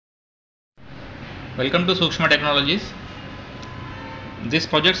Welcome to Sukshma Technologies. This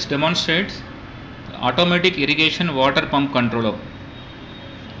project demonstrates automatic irrigation water pump controller.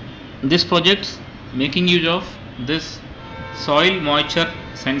 This project making use of this soil moisture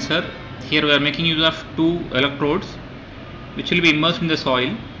sensor. Here we are making use of two electrodes which will be immersed in the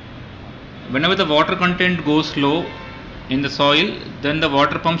soil. Whenever the water content goes low in the soil, then the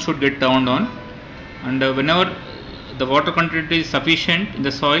water pump should get turned on, and whenever the water content is sufficient in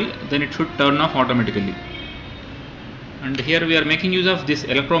the soil, then it should turn off automatically. And here we are making use of this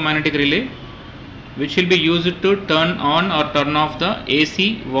electromagnetic relay which will be used to turn on or turn off the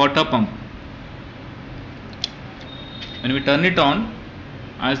AC water pump. When we turn it on,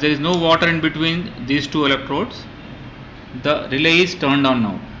 as there is no water in between these two electrodes, the relay is turned on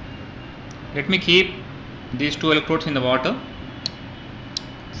now. Let me keep these two electrodes in the water.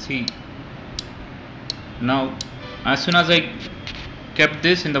 See, now as soon as I kept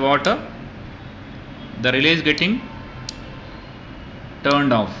this in the water, the relay is getting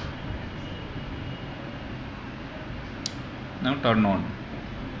turned off. Now turn on.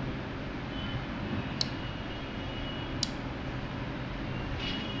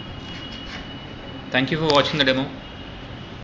 Thank you for watching the demo.